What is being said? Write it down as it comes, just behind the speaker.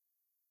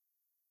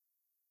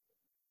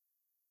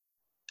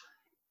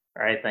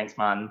Great, thanks,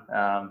 Martin.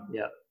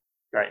 Yeah,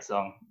 great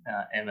song.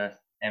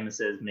 Emma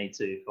says "Me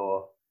Too"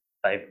 for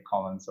favorite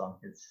Collins song.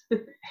 It's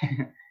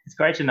it's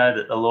great to know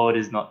that the Lord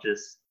is not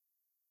just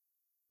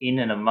in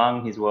and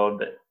among His world,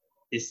 but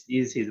this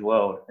is His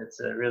world. It's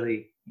a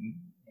really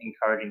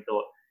encouraging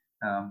thought.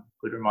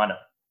 Good reminder.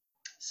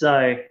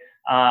 So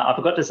I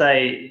forgot to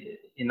say,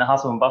 in the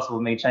hustle and bustle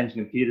of me changing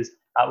computers,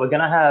 we're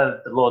going to have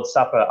the Lord's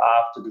Supper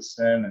after the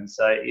sermon.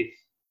 So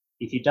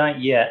if you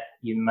don't yet,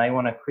 you may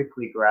want to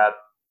quickly grab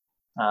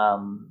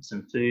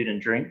some food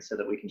and drink so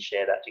that we can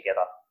share that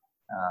together.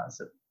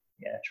 So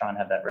yeah, try and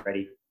have that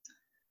ready.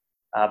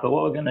 But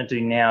what we're going to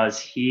do now is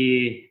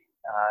hear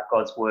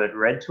God's word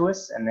read to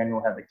us, and then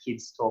we'll have the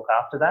kids talk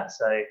after that.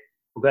 So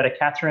we'll go to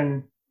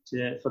Catherine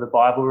for the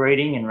Bible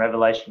reading in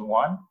Revelation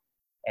 1,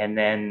 and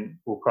then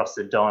we'll cross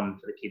to Don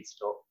for the kids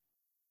talk.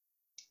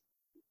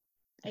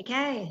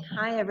 Okay,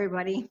 hi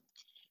everybody.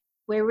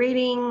 We're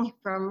reading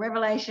from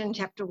Revelation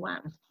chapter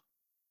 1.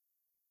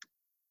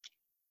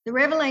 The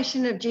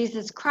revelation of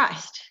Jesus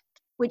Christ,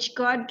 which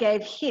God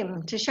gave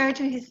him to show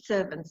to his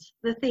servants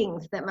the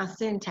things that must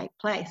soon take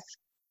place.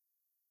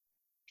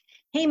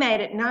 He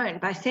made it known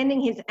by sending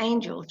his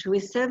angel to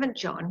his servant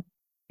John,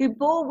 who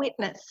bore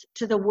witness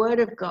to the word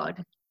of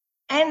God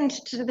and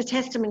to the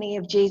testimony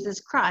of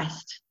Jesus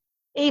Christ,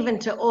 even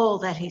to all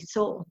that he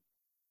saw.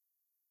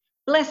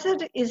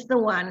 Blessed is the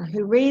one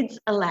who reads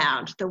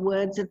aloud the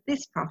words of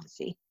this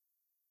prophecy,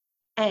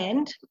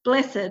 and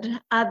blessed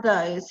are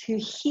those who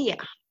hear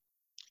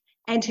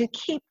and who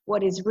keep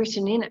what is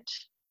written in it,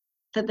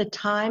 for the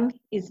time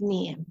is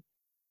near.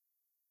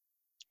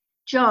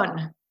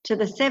 John, to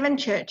the 7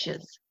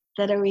 churches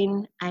that are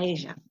in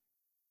Asia.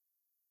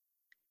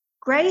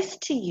 Grace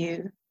to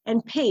you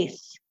and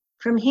peace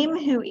from him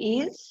who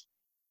is,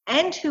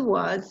 and who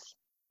was,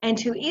 and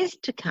who is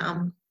to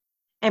come,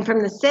 and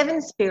from the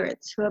 7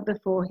 spirits who are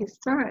before his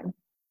throne,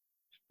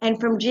 and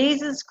from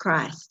Jesus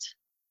Christ,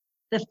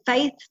 the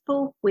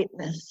faithful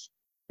witness,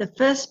 the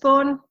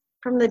firstborn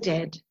from the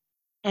dead,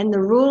 and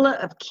the ruler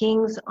of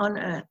kings on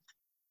earth.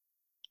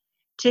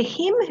 To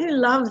him who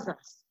loves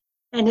us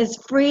and has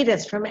freed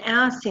us from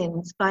our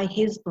sins by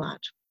his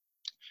blood,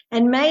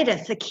 and made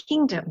us a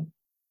kingdom,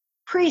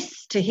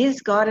 priests to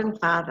his God and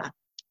Father,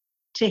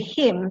 to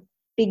him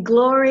be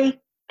glory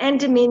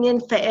and dominion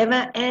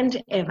forever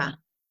and ever.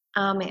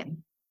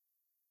 Amen.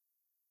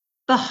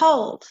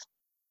 Behold,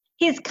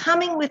 he is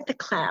coming with the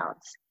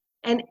clouds,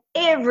 and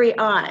every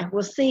eye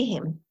will see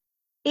him,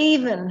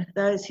 even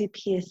those who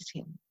pierced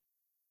him.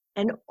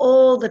 And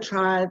all the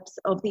tribes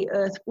of the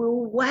earth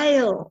will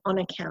wail on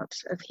account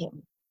of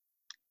him.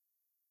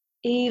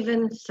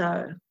 Even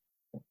so,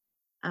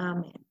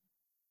 Amen.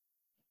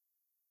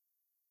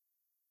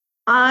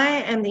 I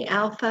am the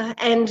Alpha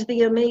and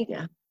the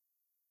Omega,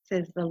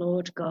 says the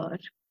Lord God,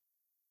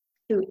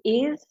 who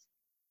is,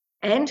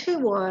 and who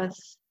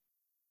was,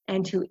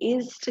 and who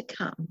is to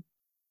come,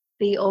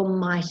 the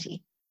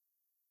Almighty.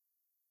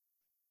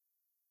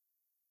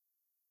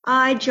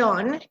 I,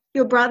 John,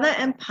 your brother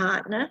and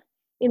partner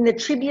in the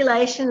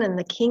tribulation and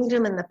the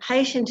kingdom and the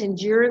patient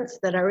endurance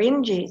that are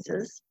in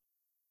Jesus,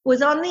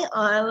 was on the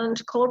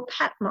island called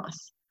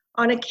Patmos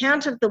on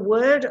account of the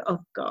word of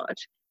God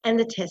and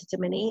the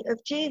testimony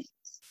of Jesus.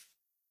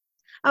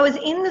 I was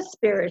in the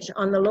Spirit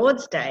on the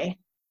Lord's day,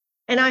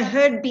 and I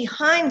heard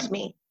behind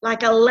me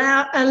like a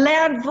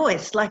loud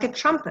voice, like a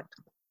trumpet,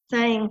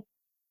 saying,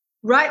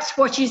 "Write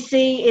what you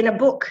see in a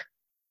book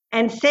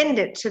and send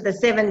it to the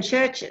 7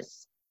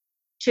 churches,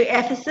 to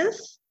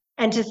Ephesus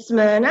and to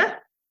Smyrna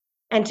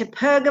and to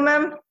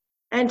Pergamum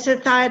and to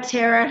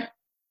Thyatira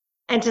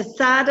and to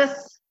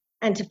Sardis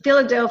and to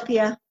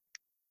Philadelphia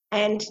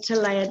and to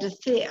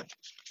Laodicea."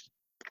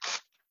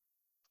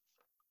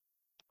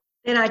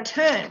 Then I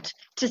turned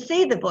to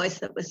see the voice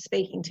that was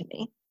speaking to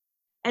me,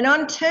 and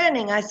on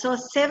turning I saw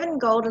 7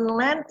 golden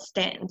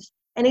lampstands,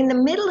 and in the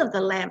middle of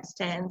the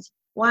lampstands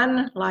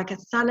one like a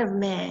son of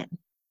man,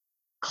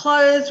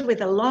 clothed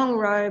with a long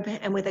robe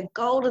and with a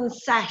golden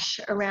sash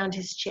around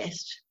his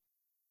chest.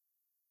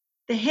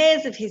 The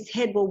hairs of his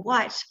head were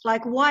white,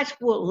 like white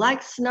wool,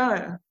 like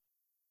snow.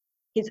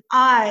 His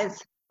eyes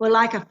were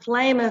like a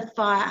flame of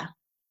fire.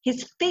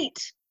 His feet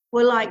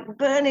were like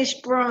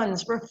burnished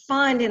bronze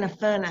refined in a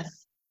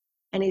furnace,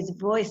 and his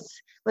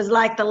voice was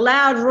like the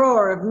loud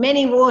roar of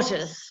many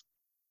waters.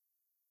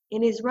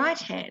 In his right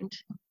hand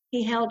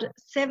he held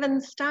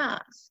 7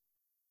 stars.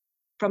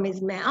 From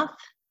his mouth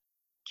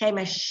came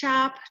a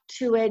sharp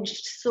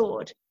 2-edged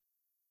sword,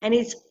 and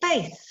his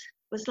face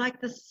was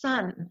like the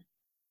sun,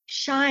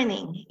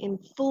 shining in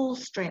full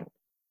strength.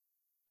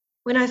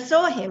 When I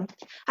saw him,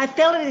 I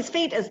fell at his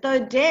feet as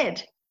though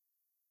dead.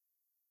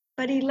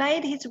 But he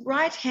laid his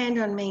right hand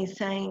on me,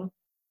 saying,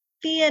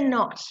 "Fear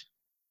not.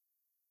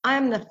 I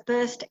am the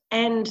first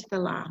and the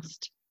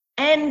last,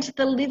 and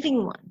the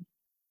living one.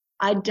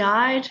 I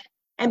died,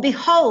 and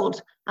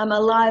behold, I'm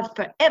alive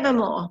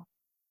forevermore,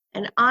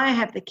 and I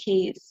have the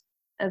keys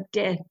of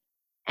death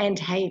and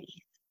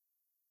Hades.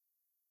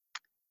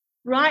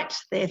 Write,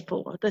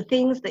 therefore, the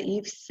things that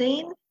you've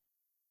seen,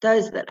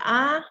 those that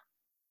are,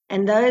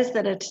 and those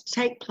that are to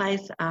take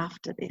place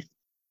after this.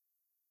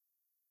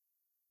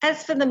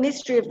 As for the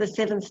mystery of the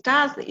 7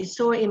 stars that you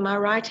saw in my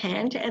right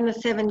hand and the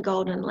 7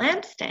 golden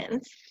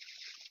lampstands,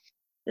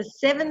 the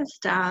 7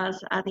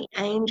 stars are the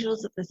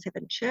angels of the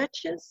 7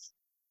 churches,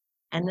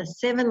 and the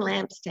 7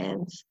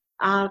 lampstands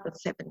are the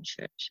 7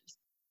 churches.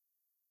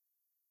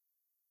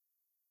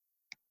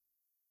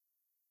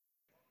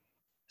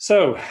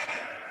 So,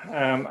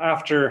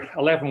 after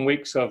 11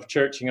 weeks of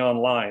churching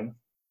online,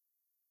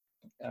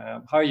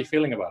 how are you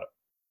feeling about it?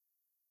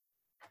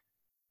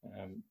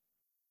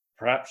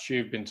 Perhaps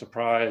you've been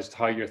surprised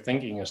how your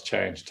thinking has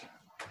changed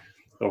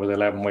over the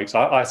 11 weeks.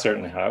 I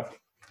certainly have.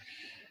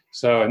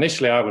 So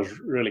initially I was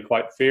really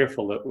quite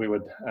fearful that we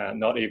would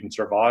not even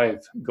survive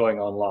going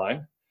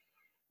online.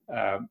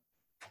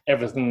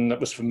 Everything that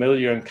was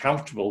familiar and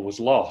comfortable was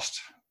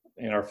lost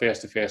in our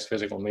face-to-face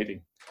physical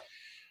meeting.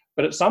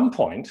 But at some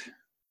point,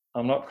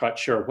 I'm not quite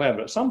sure when,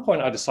 but at some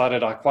point I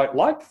decided I quite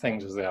like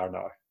things as they are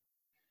now.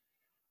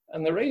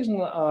 And the reason,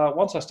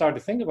 once I started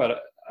to think about it,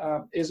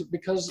 is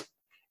because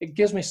it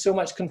gives me so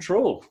much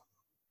control.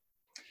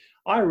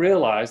 I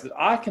realize that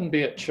I can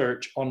be at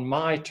church on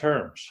my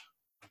terms,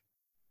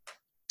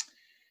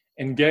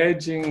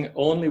 engaging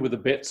only with the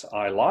bits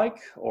I like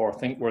or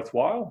think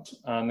worthwhile,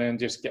 and then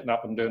just getting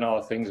up and doing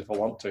other things if I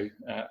want to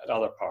at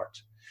other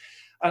parts.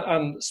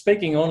 And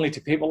speaking only to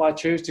people I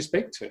choose to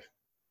speak to.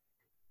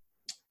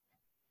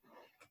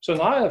 So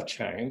now I've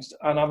changed,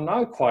 and I'm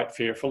now quite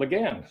fearful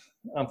again.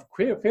 I'm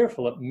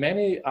fearful that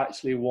many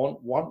actually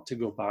won't want to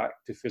go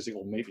back to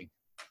physical meeting.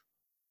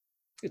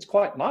 It's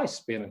quite nice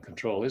being in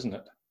control, isn't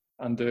it?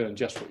 And doing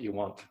just what you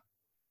want.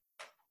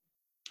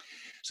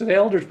 So the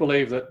elders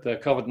believe that the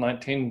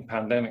COVID-19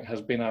 pandemic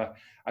has been a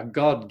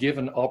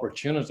God-given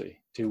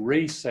opportunity to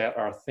reset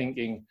our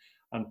thinking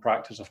and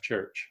practice of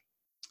church.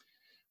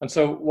 And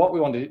so what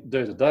we want to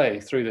do today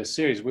through this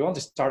series, we want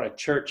to start a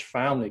church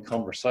family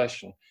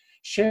conversation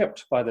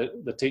shaped by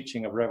the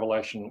teaching of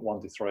Revelation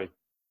 1-3.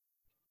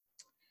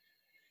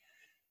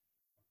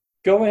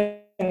 Going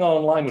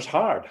online was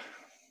hard.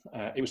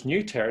 It was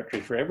new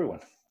territory for everyone.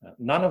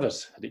 None of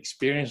us had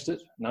experienced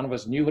it. None of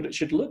us knew what it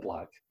should look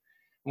like.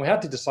 And we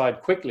had to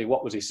decide quickly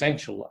what was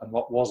essential and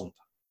what wasn't.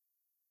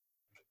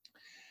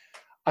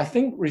 I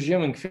think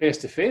resuming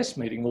face-to-face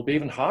meeting will be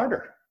even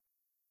harder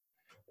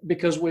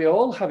because we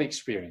all have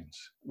experience.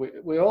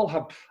 We all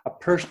have a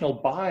personal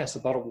bias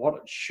about what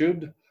it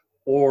should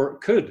or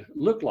could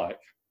look like.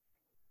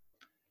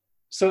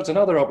 So it's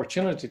another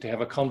opportunity to have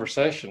a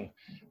conversation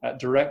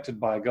directed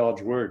by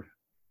God's word.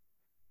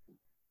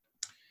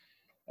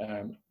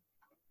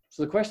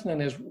 So the question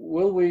then is,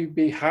 will we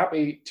be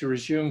happy to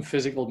resume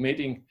physical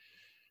meeting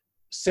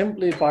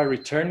simply by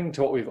returning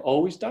to what we've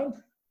always done?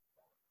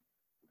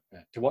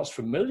 To what's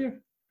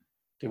familiar?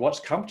 To what's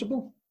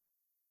comfortable?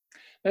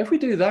 Now, if we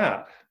do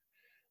that,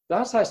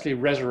 that's actually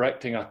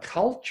resurrecting a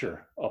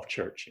culture of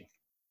churching,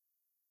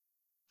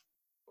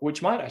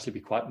 which might actually be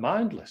quite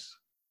mindless.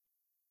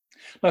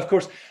 Now, of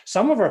course,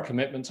 some of our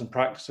commitments and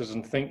practices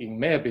and thinking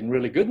may have been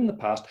really good in the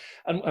past,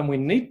 and we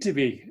need to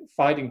be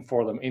fighting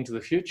for them into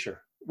the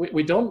future.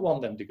 We don't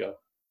want them to go.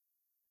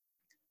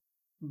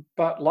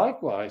 But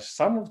likewise,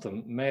 some of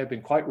them may have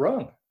been quite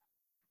wrong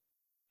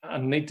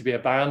and need to be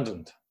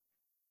abandoned.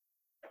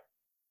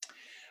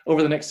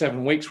 Over the next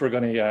 7 weeks, we're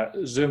going to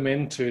zoom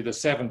into the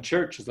 7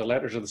 churches, the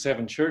letters of the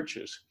 7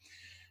 churches.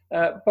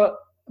 But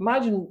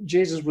imagine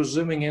Jesus was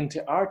zooming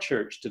into our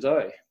church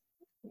today.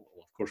 Well,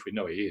 of course, we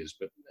know he is,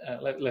 but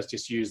let's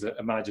just use the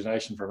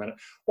imagination for a minute.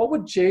 What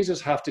would Jesus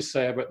have to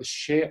say about the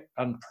shape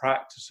and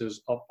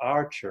practices of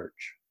our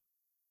church?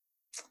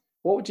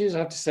 What would Jesus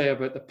have to say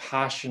about the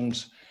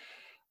passions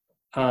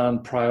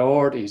and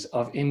priorities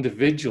of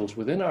individuals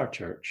within our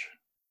church?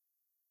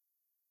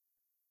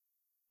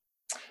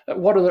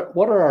 What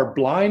are our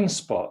blind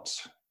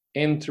spots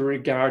into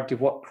regard to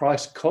what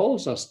Christ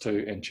calls us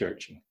to in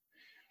churching?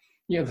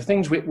 You know, the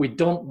things we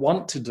don't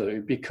want to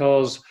do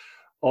because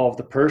of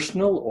the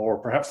personal or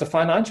perhaps the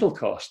financial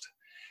cost.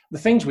 The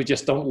things we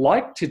just don't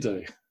like to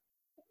do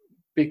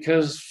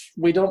because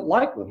we don't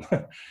like them.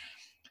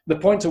 The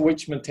point at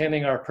which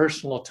maintaining our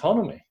personal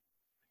autonomy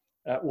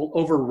will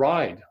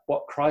override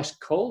what Christ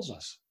calls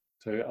us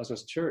to as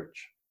his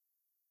church.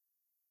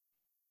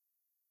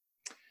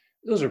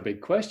 Those are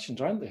big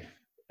questions, aren't they?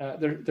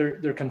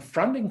 They're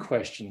confronting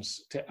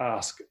questions to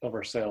ask of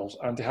ourselves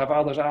and to have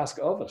others ask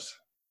of us.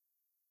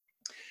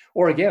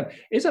 Or again,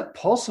 is it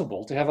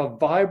possible to have a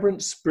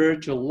vibrant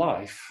spiritual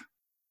life,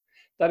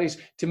 that is,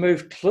 to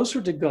move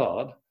closer to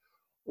God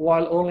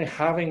while only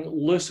having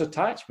loose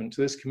attachment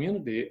to this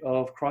community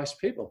of Christ's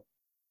people?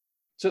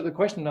 So the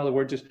question, in other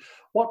words, is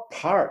what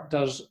part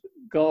does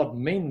God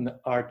mean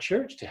our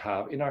church to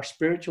have in our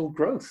spiritual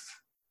growth?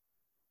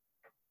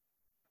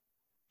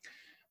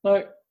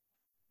 Now,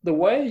 the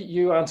way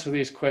you answer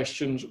these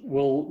questions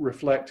will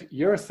reflect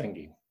your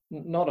thinking,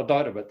 not a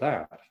doubt about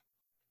that.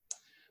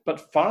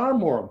 But far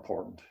more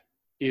important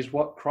is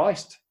what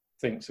Christ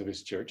thinks of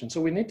his church. And so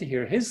we need to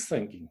hear his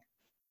thinking.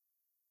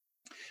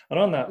 And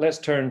on that, let's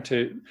turn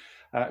to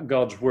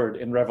God's word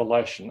in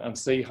Revelation and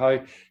see how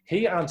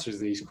he answers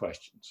these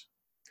questions.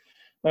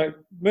 Now,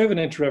 moving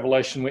into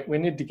Revelation, we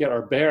need to get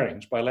our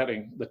bearings by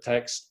letting the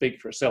text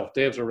speak for itself.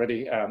 Dave's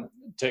already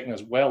taken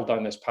us well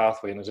down this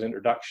pathway in his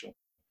introduction.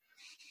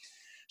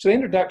 So the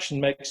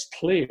introduction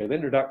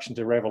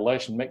to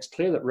Revelation makes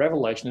clear that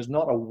Revelation is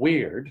not a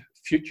weird,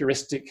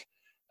 futuristic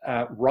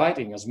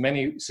writing, as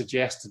many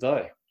suggest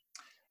today.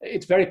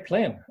 It's very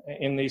plain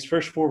in these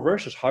first 4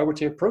 verses how we're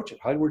to approach it,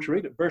 how we're to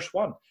read it. Verse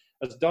 1,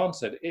 as Don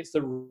said, it's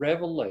the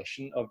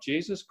revelation of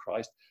Jesus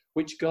Christ,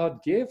 which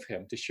God gave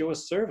him to show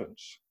his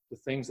servants the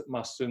things that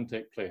must soon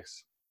take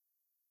place.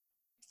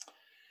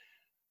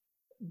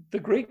 The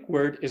Greek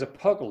word is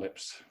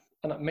apocalypse,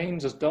 and it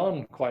means, as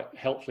Don quite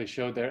helpfully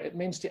showed there, it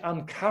means to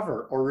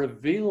uncover or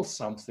reveal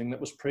something that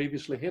was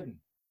previously hidden.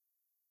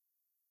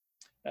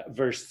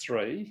 Verse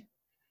 3,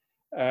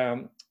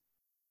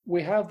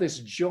 we have this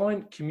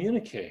joint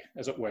communique,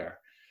 as it were,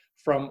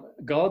 from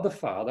God the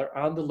Father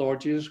and the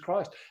Lord Jesus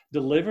Christ,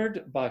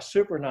 delivered by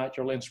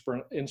supernatural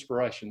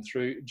inspiration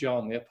through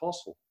John the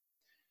Apostle.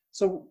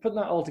 So putting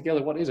that all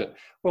together, what is it?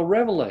 Well,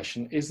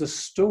 Revelation is the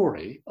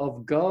story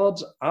of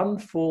God's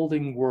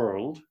unfolding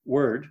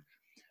word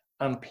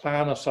and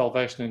plan of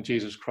salvation in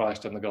Jesus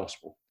Christ and the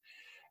gospel.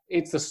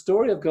 It's the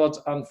story of God's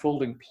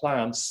unfolding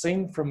plan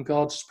seen from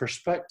God's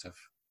perspective.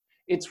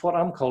 It's what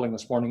I'm calling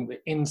this morning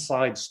the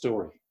inside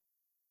story.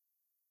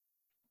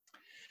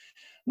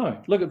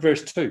 Now, look at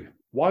verse 2.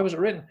 Why was it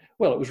written?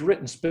 Well, it was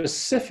written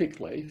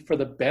specifically for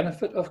the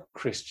benefit of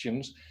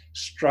Christians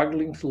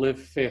struggling to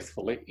live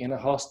faithfully in a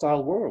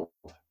hostile world,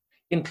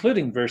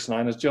 including verse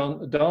 9, as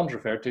Don's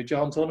referred to,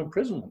 John's own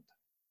imprisonment.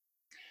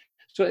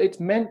 So it's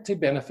meant to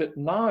benefit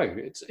now.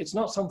 It's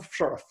not some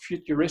sort of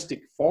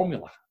futuristic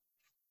formula.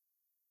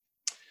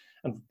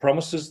 And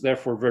promises,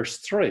 therefore, verse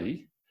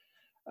 3,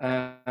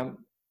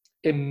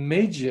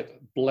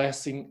 immediate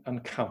blessing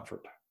and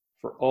comfort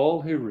for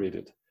all who read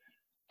it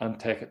and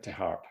take it to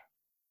heart.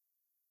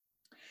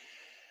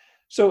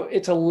 So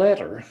it's a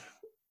letter,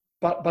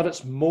 but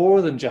it's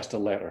more than just a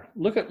letter.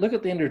 Look at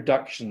the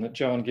introduction that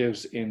John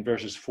gives in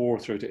verses 4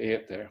 through to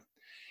 8 there.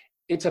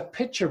 It's a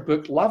picture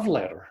book love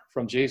letter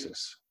from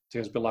Jesus to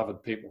his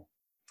beloved people.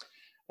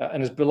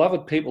 And his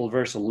beloved people,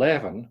 verse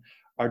 11,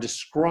 are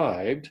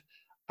described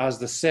as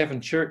the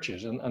 7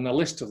 churches, and a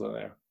list of them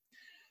there.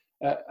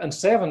 And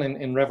 7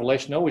 in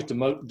Revelation always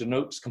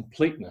denotes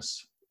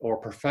completeness or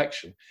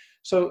perfection.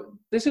 So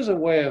this is a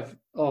way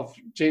of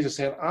Jesus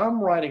saying, I'm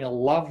writing a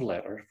love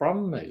letter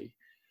from me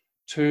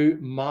to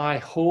my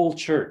whole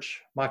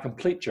church, my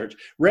complete church,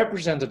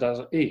 represented as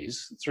it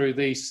is through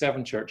these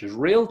 7 churches,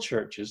 real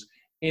churches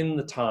in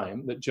the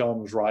time that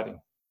John was writing.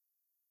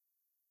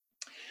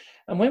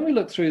 And when we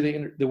look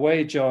through the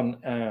way John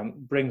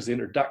brings the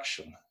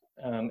introduction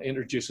and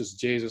introduces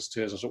Jesus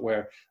to us, as it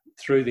were,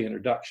 through the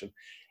introduction,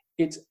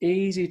 it's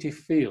easy to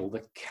feel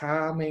the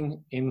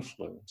calming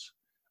influence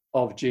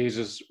of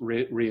Jesus'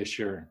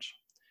 reassurance.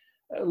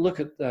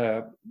 Look at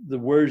the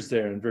words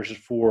there in verses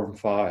 4 and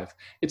 5.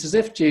 It's as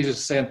if Jesus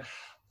is saying,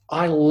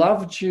 I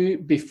loved you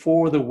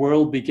before the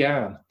world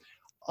began.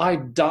 I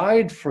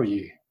died for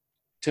you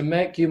to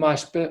make you my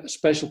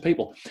special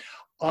people.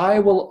 I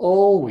will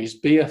always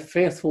be a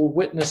faithful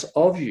witness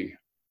of you.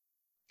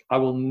 I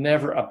will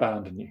never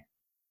abandon you.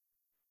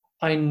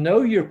 I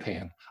know your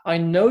pain. I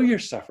know your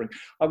suffering.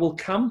 I will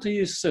come to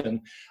you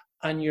soon,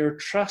 and your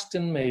trust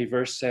in me,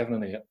 verse 7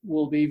 and 8,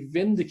 will be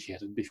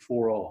vindicated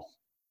before all.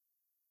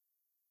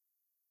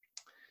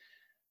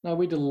 Now,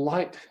 we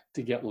delight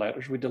to get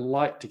letters. We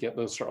delight to get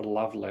those sort of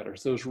love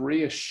letters, those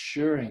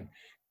reassuring,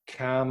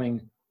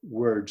 calming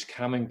words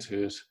coming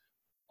to us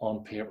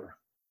on paper.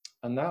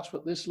 And that's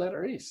what this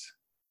letter is.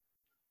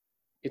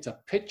 It's a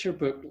picture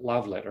book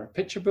love letter. A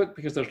picture book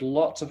because there's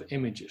lots of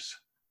images.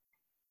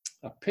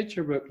 A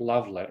picture book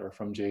love letter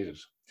from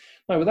Jesus.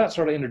 Now, with that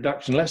sort of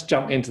introduction, let's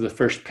jump into the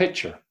first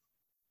picture.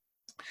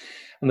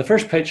 And the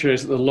first picture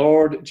is the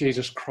Lord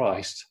Jesus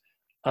Christ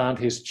and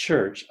his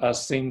church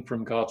as seen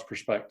from God's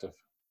perspective.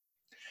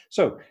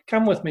 So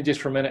come with me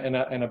just for a minute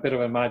in a bit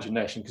of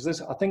imagination,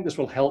 because I think this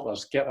will help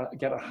us get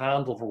a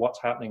handle for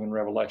what's happening in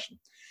Revelation.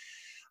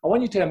 I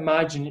want you to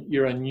imagine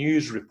you're a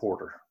news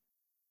reporter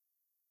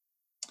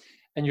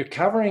and you're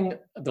covering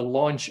the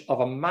launch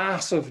of a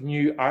massive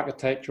new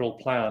architectural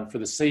plan for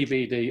the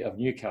CBD of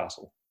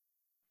Newcastle.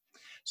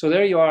 So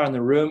there you are in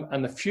the room,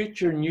 and the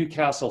future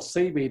Newcastle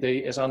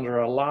CBD is under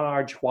a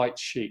large white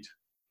sheet.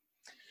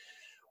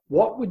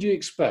 What would you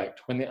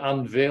expect when the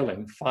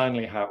unveiling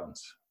finally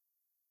happens?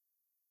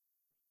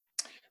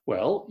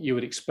 Well, you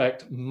would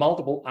expect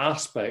multiple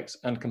aspects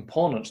and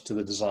components to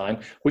the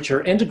design, which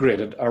are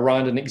integrated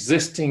around an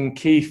existing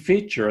key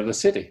feature of the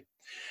city.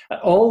 And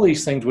all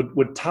these things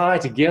would tie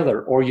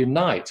together or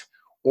unite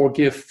or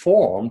give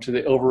form to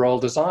the overall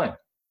design.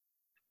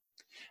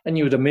 And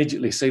you would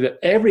immediately see that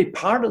every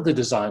part of the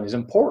design is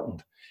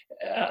important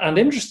and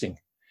interesting,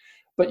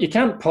 but you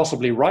can't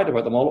possibly write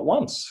about them all at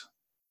once.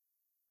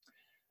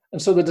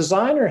 And so the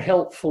designer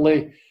helps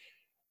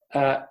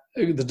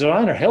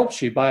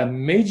you by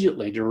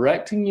immediately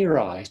directing your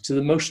eyes to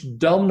the most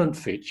dominant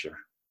feature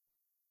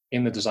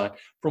in the design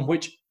from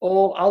which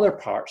all other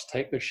parts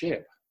take their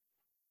shape.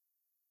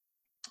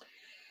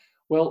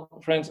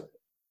 Well, friends,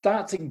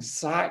 that's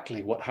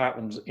exactly what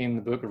happens in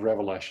the book of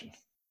Revelation.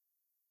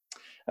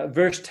 At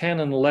verse 10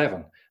 and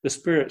 11, the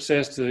Spirit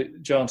says to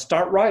John,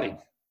 start writing.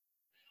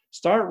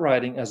 Start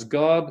writing as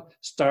God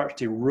starts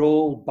to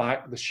roll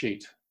back the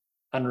sheet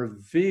and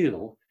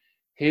reveal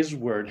his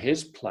word,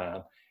 his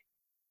plan,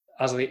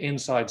 as the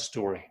inside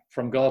story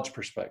from God's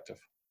perspective.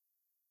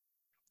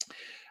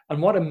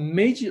 And what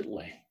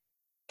immediately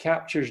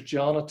captures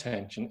John's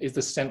attention is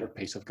the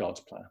centerpiece of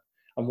God's plan.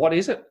 And what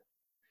is it?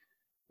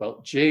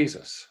 Well,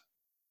 Jesus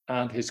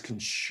and his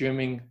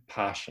consuming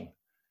passion,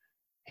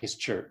 his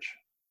church.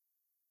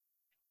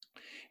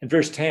 In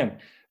verse 10,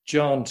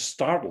 John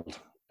startled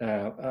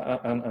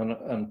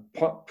and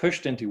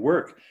pushed into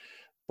work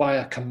by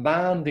a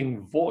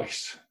commanding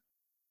voice.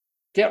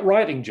 Get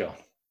writing, John.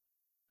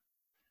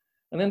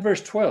 And then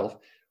verse 12,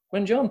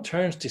 when John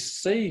turns to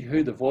see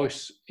who the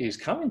voice is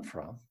coming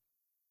from,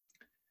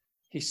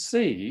 he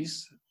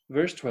sees,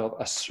 verse 12,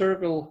 a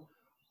circle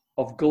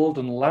of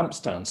golden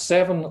lampstands,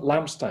 7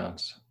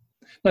 lampstands.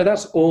 Now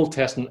that's Old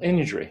Testament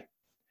imagery,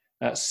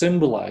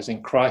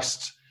 symbolizing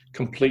Christ's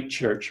complete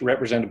church,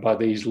 represented by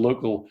these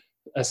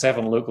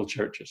 7 local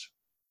churches.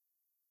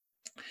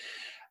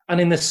 And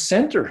in the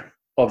center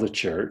of the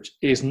church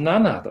is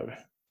none other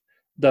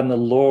than the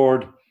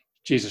Lord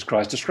Jesus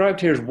Christ, described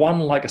here as one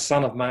like a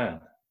son of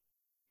man,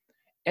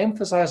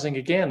 emphasizing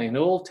again in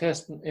Old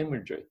Testament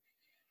imagery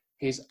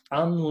his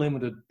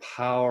unlimited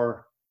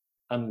power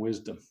and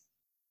wisdom.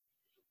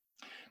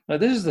 Now,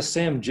 this is the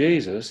same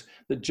Jesus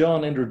that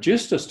John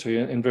introduced us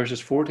to in verses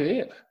 4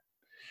 to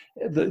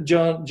 8.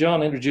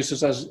 John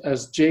introduces us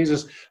as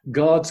Jesus,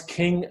 God's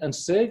King and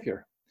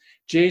Savior.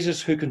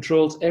 Jesus who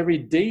controls every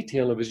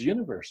detail of his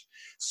universe,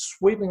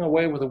 sweeping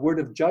away with a word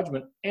of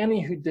judgment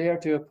any who dare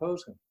to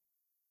oppose him.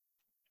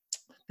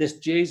 This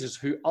Jesus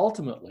who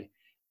ultimately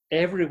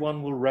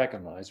everyone will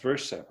recognize,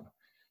 verse 7,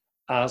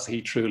 as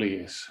he truly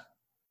is.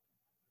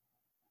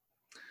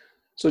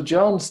 So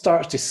John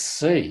starts to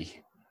see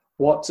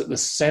what's at the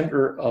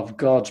center of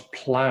God's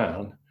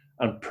plan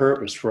and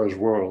purpose for his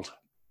world.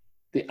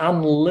 The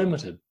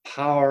unlimited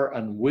power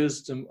and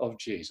wisdom of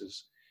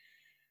Jesus.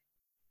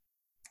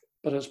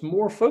 But it's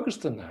more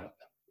focused than that,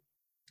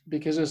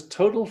 because the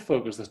total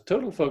focus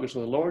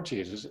of the Lord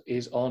Jesus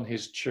is on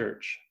his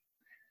church,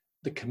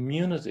 the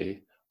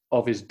community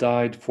of his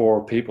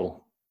died-for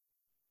people.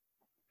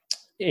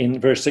 In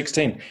verse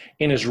 16,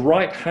 in his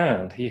right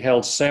hand he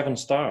held 7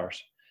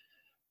 stars.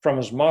 From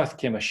his mouth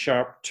came a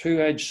sharp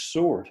 2-edged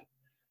sword,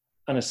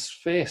 and his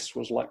face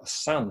was like the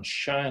sun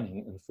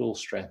shining in full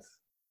strength.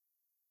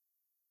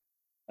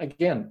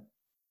 Again,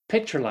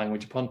 picture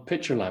language upon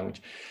picture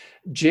language.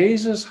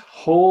 Jesus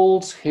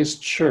holds his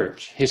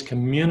church, his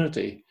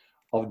community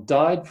of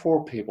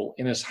died-for people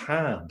in his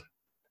hand,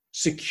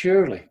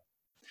 securely.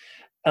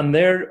 And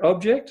their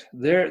object,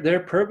 their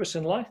purpose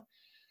in life,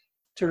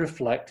 to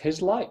reflect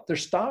his light. They're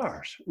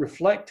stars,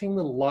 reflecting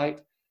the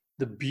light,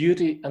 the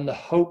beauty, and the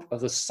hope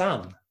of the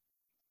sun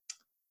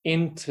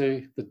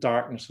into the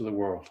darkness of the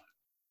world.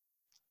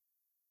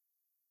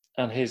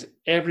 And his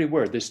every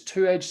word, this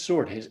 2-edged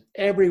sword, his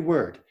every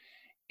word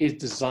is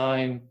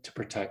designed to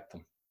protect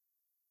them.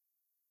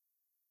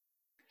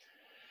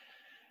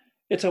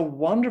 It's a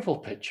wonderful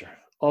picture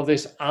of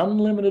this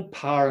unlimited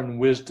power and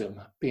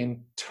wisdom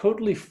being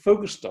totally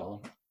focused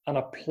on and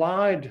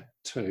applied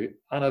to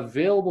and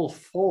available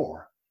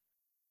for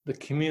the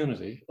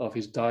community of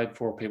his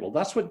died-for people.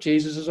 That's what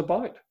Jesus is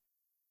about.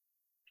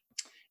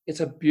 It's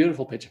a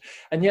beautiful picture.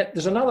 And yet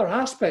there's another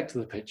aspect to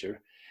the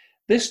picture.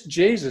 This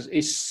Jesus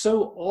is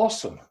so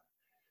awesome,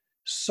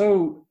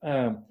 so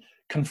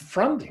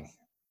confronting,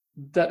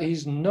 that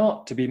he's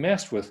not to be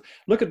messed with.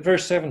 Look at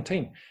verse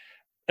 17.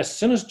 As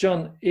soon as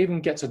John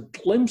even gets a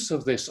glimpse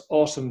of this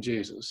awesome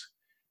Jesus,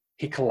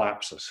 he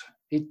collapses.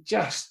 He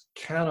just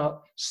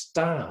cannot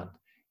stand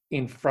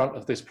in front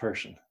of this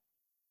person.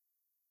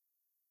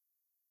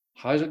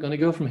 How's it going to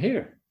go from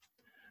here?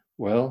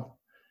 Well,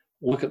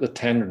 look at the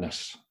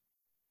tenderness.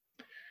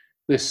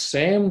 This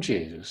same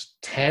Jesus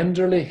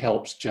tenderly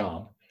helps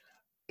John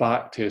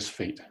back to his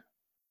feet.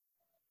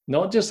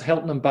 Not just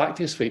helping him back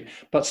to his feet,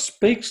 but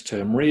speaks to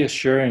him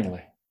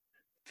reassuringly.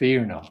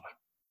 Fear not.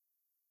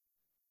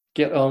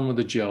 Get on with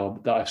the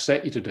job that I've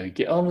set you to do.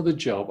 Get on with the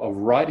job of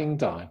writing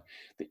down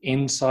the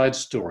inside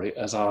story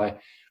as I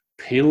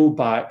peel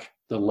back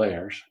the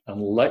layers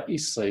and let you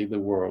see the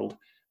world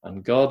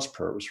and God's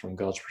purpose from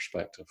God's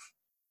perspective.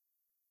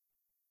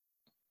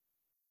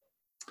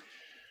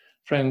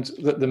 Friends,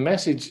 the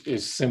message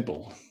is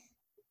simple,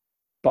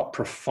 but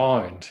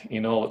profound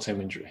in all its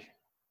imagery.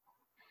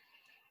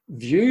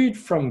 Viewed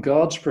from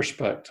God's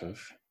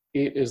perspective,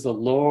 it is the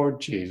Lord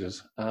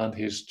Jesus and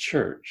his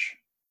church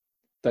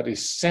that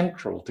is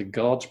central to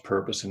God's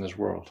purpose in his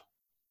world.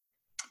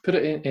 Put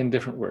it in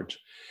different words.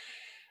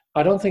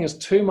 I don't think it's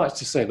too much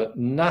to say that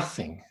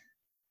nothing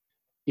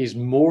is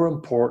more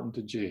important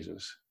to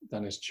Jesus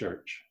than his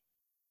church.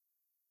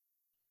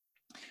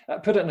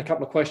 Put it in a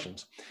couple of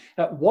questions.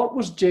 What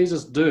was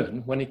Jesus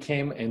doing when he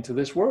came into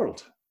this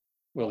world?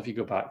 Well, if you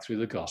go back through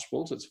the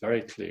Gospels, it's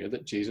very clear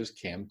that Jesus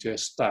came to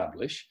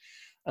establish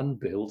and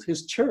build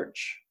his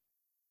church.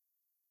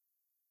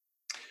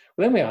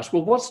 Well, then we ask,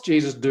 well, what's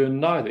Jesus doing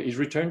now that he's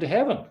returned to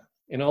heaven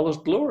in all his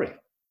glory?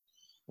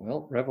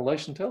 Well,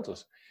 Revelation tells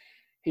us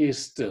he is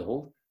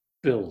still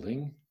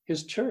building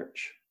his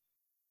church.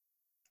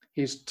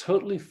 He's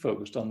totally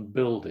focused on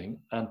building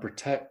and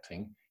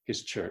protecting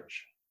his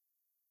church.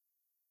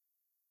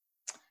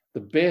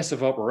 The base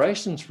of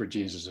operations for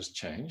Jesus has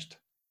changed,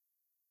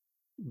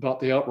 but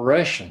the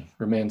operation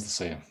remains the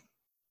same.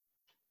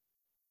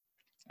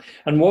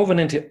 And woven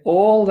into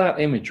all that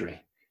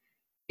imagery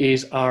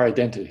is our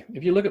identity.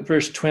 If you look at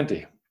verse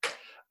 20,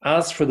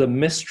 as for the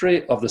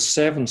mystery of the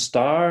 7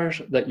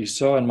 stars that you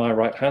saw in my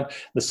right hand,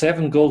 the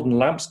 7 golden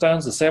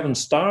lampstands, the 7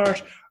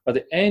 stars are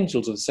the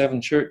angels of the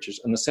 7 churches,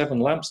 and the 7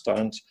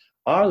 lampstands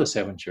are the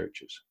 7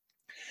 churches.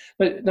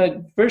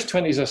 Now, verse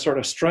 20 is a sort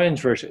of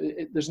strange verse.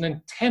 There's an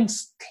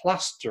intense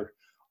cluster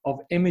of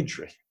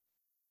imagery.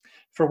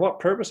 For what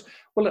purpose?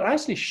 Well, it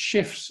actually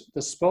shifts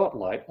the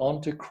spotlight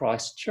onto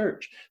Christ's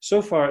church.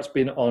 So far, it's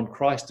been on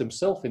Christ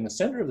himself in the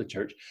center of the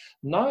church.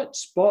 Now it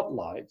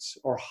spotlights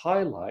or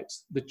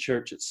highlights the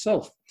church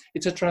itself.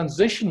 It's a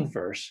transition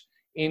verse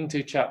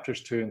into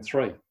chapters 2 and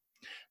 3.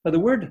 Now, the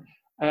word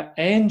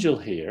angel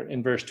here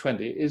in verse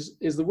 20 is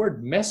the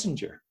word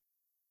messenger.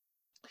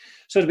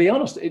 So to be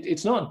honest,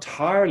 it's not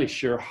entirely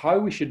sure how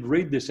we should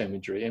read this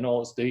imagery in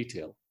all its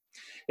detail.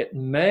 It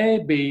may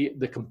be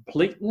the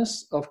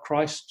completeness of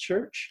Christ's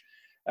church,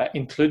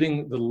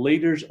 including the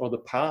leaders or the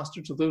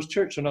pastors of those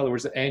churches. In other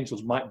words, the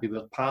angels might be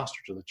the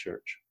pastors of the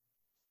church.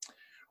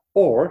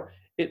 Or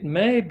it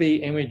may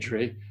be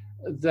imagery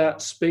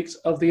that speaks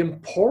of the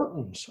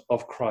importance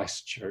of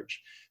Christ's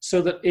church,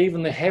 so that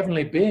even the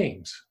heavenly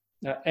beings,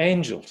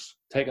 angels,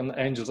 taking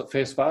the angels at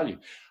face value,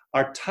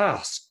 are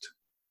tasked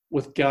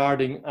with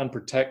guarding and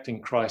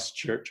protecting Christ's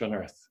church on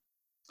earth.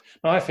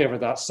 Now, I favor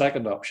that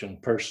second option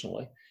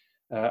personally.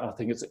 I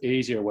think it's an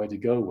easier way to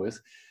go with.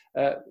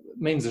 It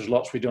means there's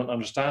lots we don't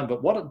understand,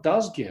 but what it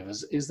does give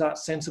us is that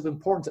sense of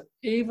importance that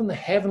even the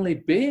heavenly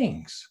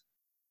beings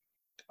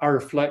are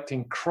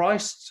reflecting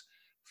Christ's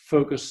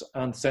focus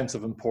and sense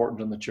of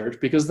importance in the church,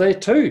 because they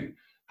too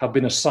have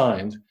been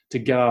assigned to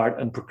guard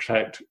and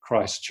protect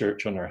Christ's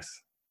church on earth.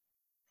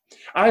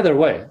 Either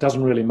way, it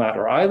doesn't really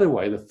matter. Either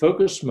way, the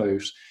focus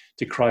moves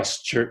to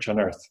Christ's church on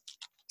earth,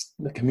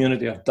 the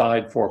community of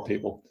died for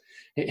people,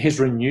 his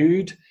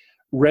renewed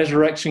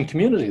resurrection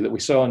community that we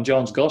saw in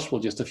John's Gospel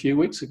just a few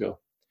weeks ago,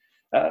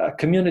 a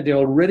community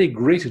already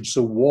greeted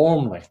so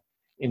warmly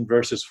in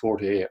verses 4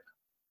 to 8.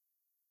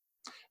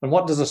 And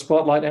what does the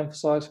spotlight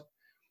emphasize?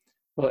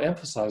 Well, it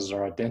emphasizes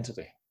our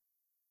identity.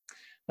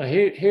 Now,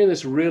 hear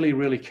this really,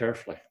 really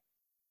carefully.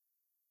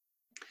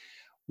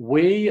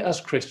 We as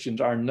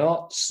Christians are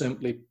not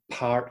simply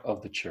part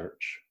of the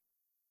church.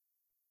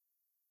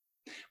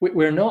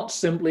 We're not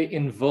simply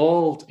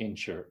involved in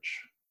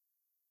church.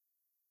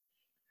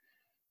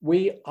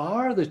 We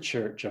are the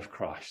church of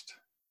Christ.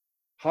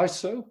 How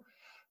so?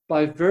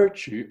 By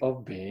virtue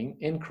of being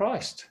in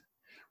Christ.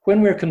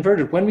 When we're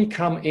converted, when we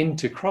come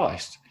into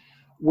Christ,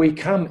 we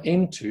come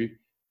into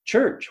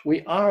church.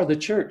 We are the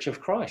church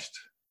of Christ.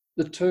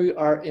 The two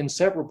are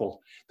inseparable.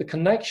 The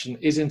connection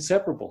is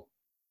inseparable.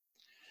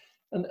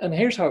 And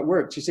here's how it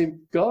works. You see,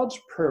 God's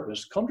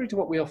purpose, contrary to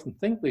what we often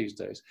think these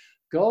days,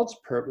 God's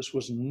purpose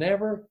was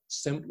never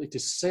simply to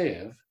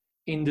save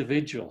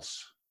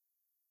individuals.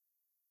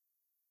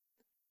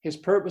 His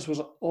purpose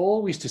was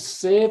always to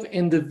save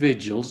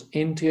individuals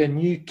into a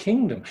new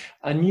kingdom,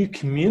 a new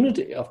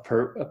community of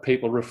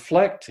people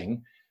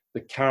reflecting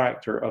the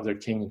character of their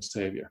King and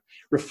Savior,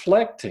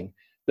 reflecting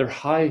their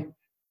high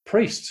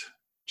priest,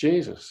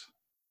 Jesus.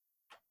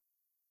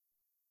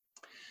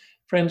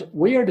 Friends,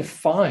 we are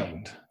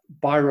defined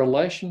by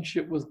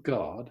relationship with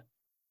God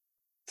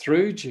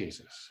through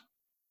Jesus.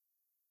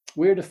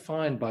 We're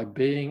defined by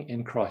being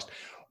in Christ.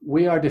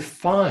 We are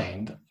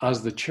defined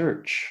as the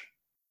church,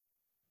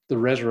 the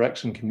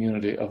resurrection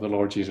community of the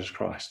Lord Jesus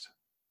Christ.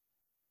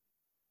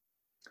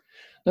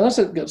 Now that's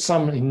got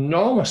some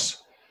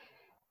enormous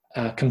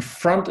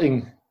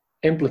confronting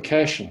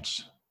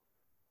implications.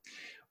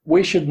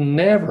 We should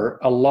never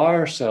allow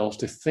ourselves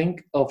to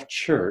think of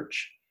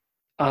church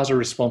as a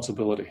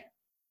responsibility.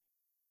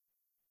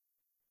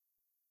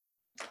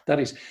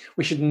 That is,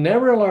 we should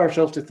never allow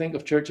ourselves to think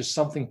of church as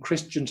something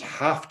Christians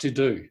have to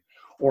do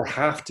or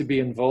have to be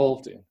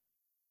involved in.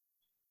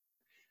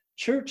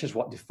 Church is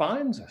what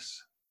defines us,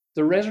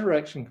 the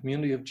resurrection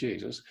community of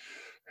Jesus,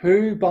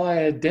 who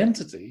by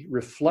identity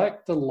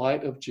reflect the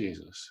light of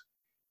Jesus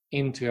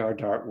into our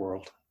dark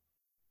world.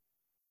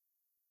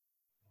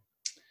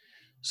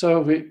 So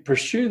if we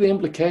pursue the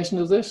implication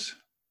of this,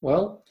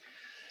 well,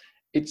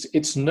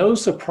 it's no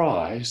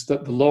surprise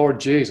that the Lord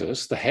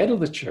Jesus, the head of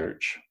the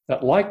church,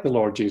 that like the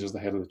Lord Jesus, the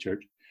head of the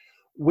church,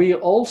 we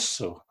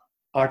also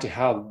are to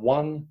have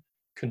one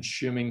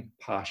consuming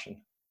passion.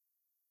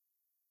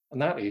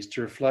 and that is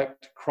to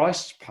reflect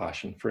Christ's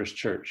passion for his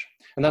church.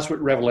 And that's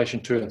what Revelation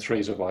 2 and 3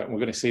 is about. And we're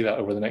going to see that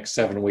over the next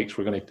 7 weeks.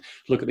 We're going to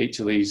look at each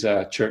of these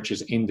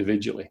churches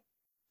individually.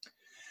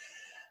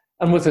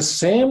 And with the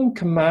same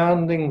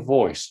commanding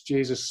voice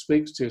Jesus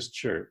speaks to his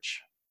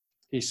church,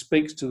 he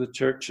speaks to the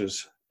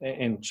churches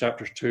in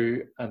chapters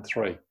 2 and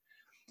 3.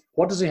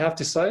 What does he have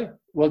to say?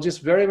 Well,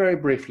 just very, very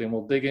briefly, and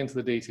we'll dig into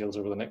the details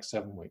over the next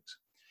 7 weeks.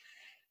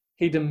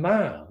 He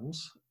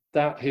demands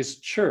that his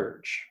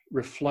church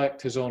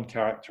reflect his own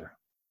character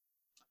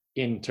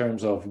in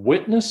terms of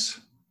witness,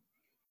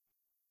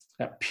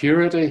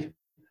 purity,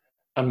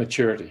 and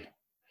maturity.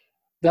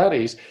 That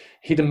is,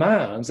 he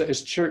demands that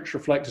his church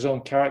reflect his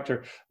own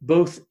character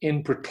both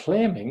in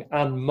proclaiming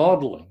and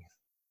modeling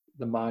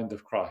the mind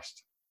of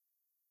Christ.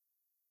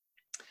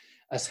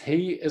 As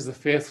he is the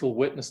faithful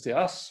witness to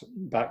us,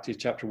 back to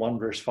chapter 1,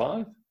 verse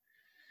 5,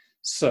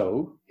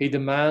 so he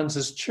demands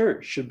his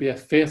church should be a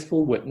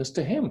faithful witness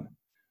to him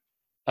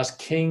as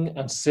King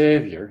and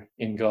Savior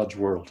in God's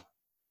world.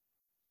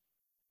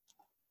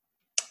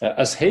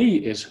 As he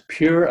is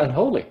pure and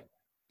holy,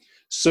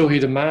 so he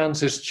demands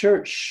his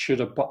church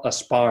should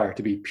aspire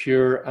to be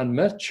pure and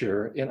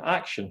mature in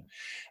action,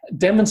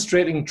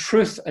 demonstrating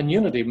truth and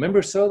unity.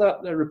 Remember, so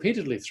that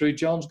repeatedly through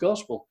John's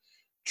Gospel,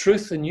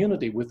 truth and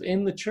unity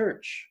within the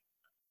church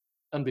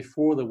and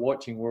before the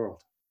watching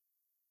world.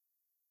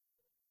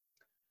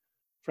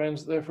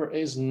 Friends, therefore,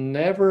 it is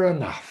never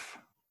enough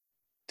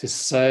to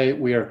say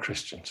we are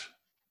Christians.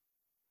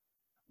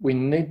 We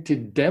need to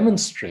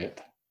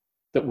demonstrate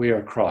that we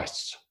are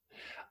Christ's.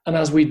 And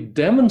as we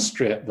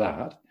demonstrate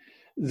that,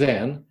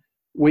 then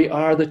we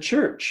are the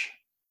church,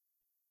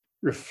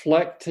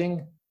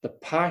 reflecting the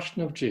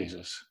passion of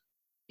Jesus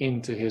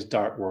into his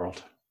dark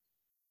world.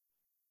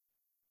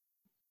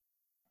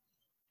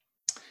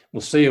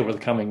 We'll see over the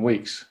coming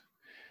weeks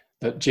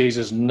that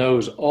Jesus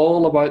knows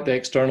all about the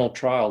external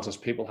trials as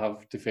people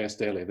have to face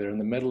daily. They're in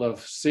the middle of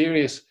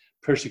serious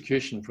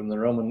persecution from the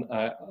Roman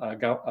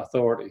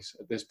authorities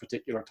at this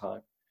particular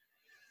time.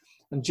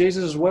 And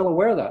Jesus is well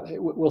aware of that.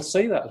 We'll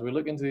see that as we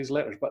look into these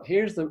letters. But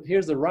here's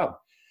the rub.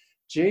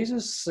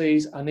 Jesus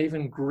sees an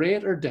even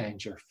greater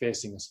danger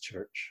facing his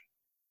church.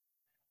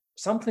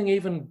 Something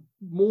even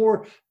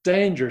more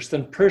dangerous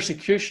than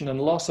persecution and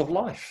loss of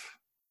life.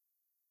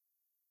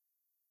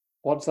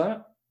 What's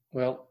that?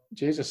 Well,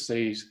 Jesus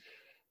sees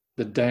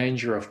the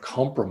danger of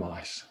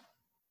compromise.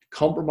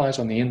 Compromise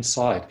on the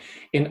inside,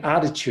 in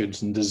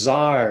attitudes and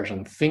desires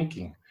and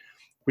thinking,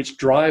 which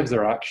drive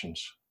their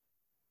actions.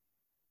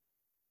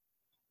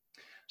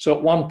 So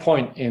at one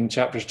point in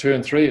chapters 2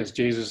 and 3, as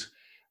Jesus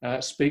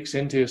speaks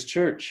into his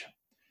church,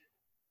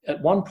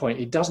 at one point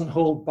he doesn't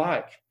hold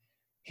back.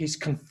 He's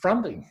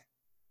confronting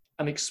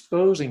and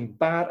exposing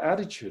bad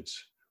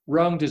attitudes,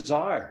 wrong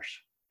desires.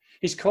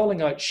 He's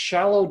calling out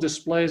shallow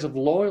displays of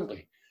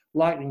loyalty,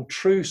 lacking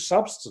true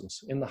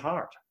substance in the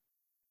heart.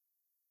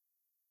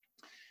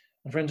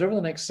 And friends, over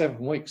the next 7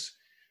 weeks,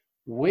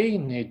 we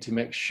need to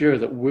make sure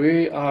that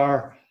we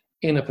are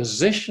in a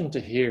position to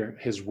hear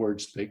his word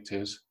speak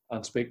to us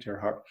and speak to our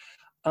heart,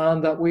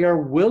 and that we are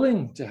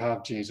willing to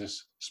have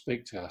Jesus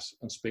speak to us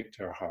and speak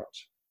to our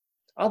hearts.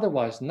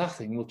 Otherwise,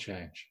 nothing will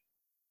change.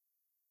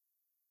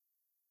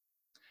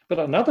 But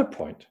at another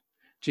point,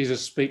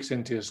 Jesus speaks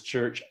into his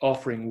church,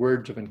 offering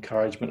words of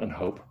encouragement and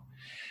hope.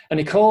 And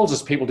he calls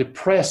his people to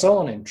press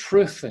on in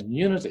truth and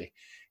unity,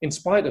 in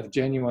spite of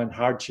genuine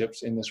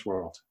hardships in this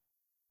world.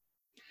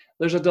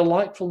 There's a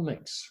delightful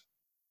mix.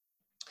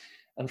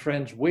 And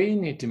friends, we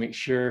need to make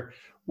sure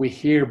we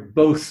hear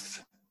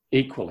both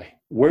equally.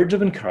 Words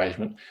of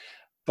encouragement,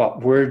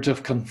 but words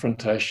of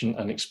confrontation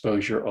and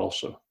exposure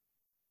also.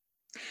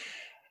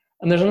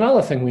 And there's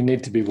another thing we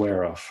need to be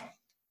aware of.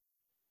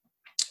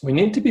 We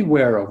need to be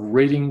aware of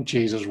reading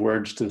Jesus'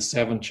 words to the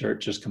 7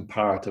 churches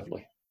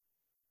comparatively.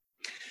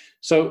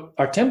 So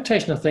our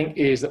temptation, I think,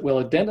 is that we'll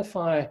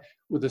identify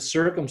with the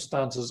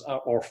circumstances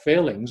or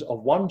failings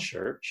of one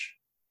church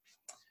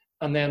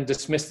and then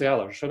dismiss the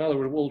others. So in other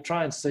words, we'll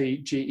try and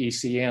see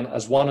GECN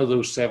as one of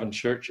those 7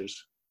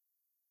 churches.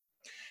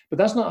 But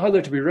that's not how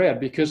they're to be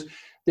read, because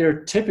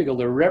they're typical,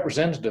 they're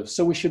representative.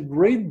 So we should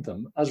read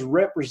them as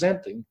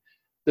representing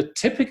the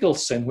typical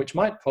sin which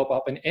might pop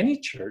up in any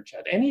church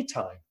at any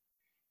time,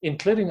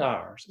 including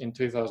ours in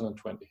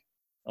 2020,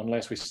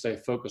 unless we stay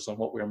focused on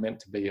what we're meant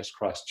to be as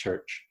Christ's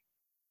church.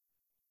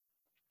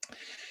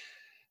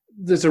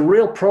 There's a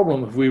real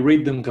problem if we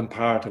read them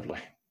comparatively.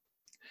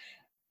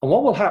 And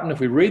what will happen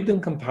if we read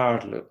them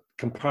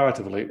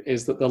comparatively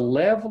is that the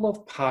level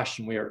of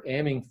passion we are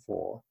aiming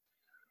for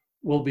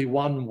will be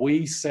one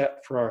we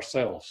set for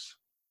ourselves.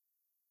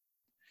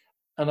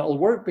 And it'll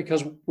work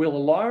because we'll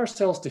allow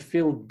ourselves to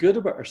feel good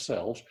about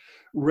ourselves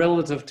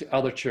relative to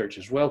other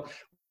churches. Well,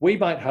 we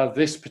might have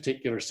this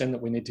particular sin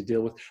that we need to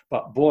deal with,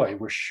 but boy,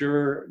 we're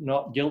sure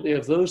not guilty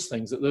of those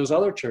things that those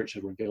other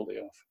churches were guilty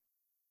of.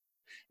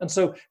 And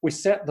so we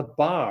set the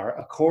bar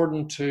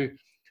according to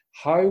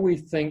how we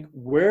think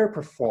we're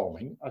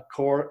performing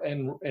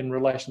in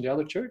relation to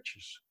other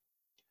churches,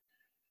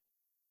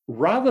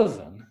 rather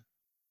than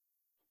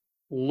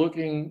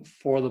looking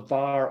for the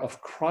bar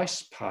of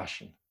Christ's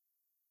passion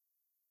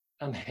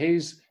and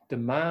his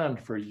demand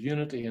for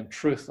unity and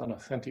truth and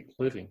authentic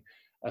living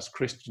as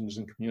Christians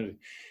in community.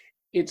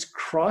 It's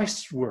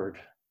Christ's word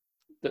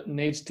that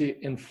needs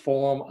to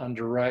inform and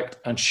direct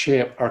and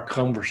shape our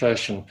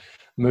conversation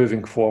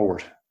moving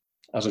forward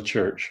as a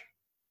church.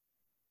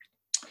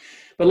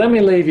 But let me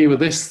leave you with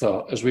this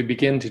thought as we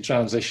begin to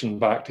transition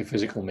back to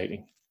physical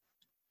meeting.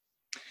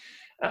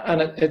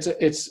 And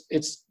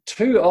it's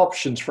two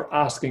options for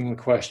asking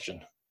the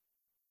question.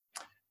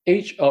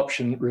 Each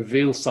option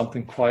reveals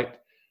something quite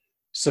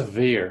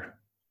severe.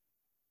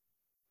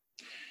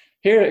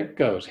 Here it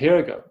goes.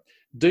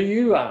 Do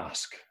you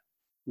ask,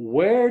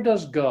 where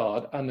does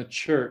God and the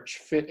church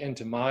fit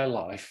into my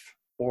life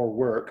or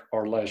work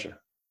or leisure?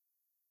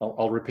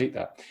 I'll repeat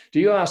that. Do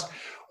you ask,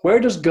 where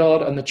does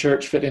God and the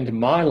church fit into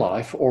my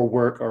life or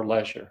work or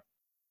leisure?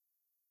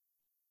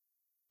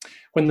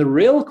 When the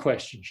real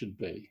question should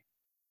be,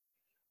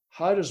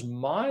 how does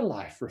my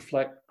life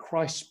reflect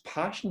Christ's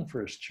passion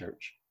for his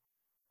church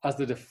as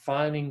the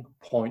defining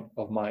point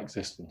of my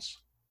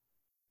existence?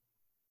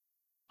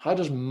 How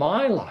does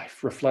my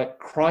life reflect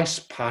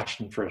Christ's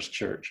passion for his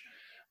church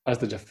as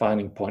the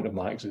defining point of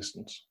my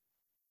existence?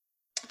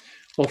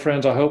 Well,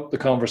 friends, I hope the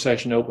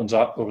conversation opens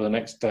up over the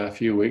next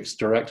few weeks,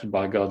 directed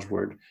by God's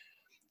word.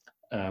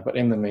 But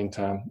in the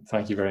meantime,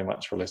 thank you very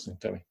much for listening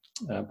to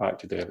me. Back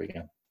to Dave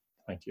again.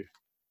 Thank you.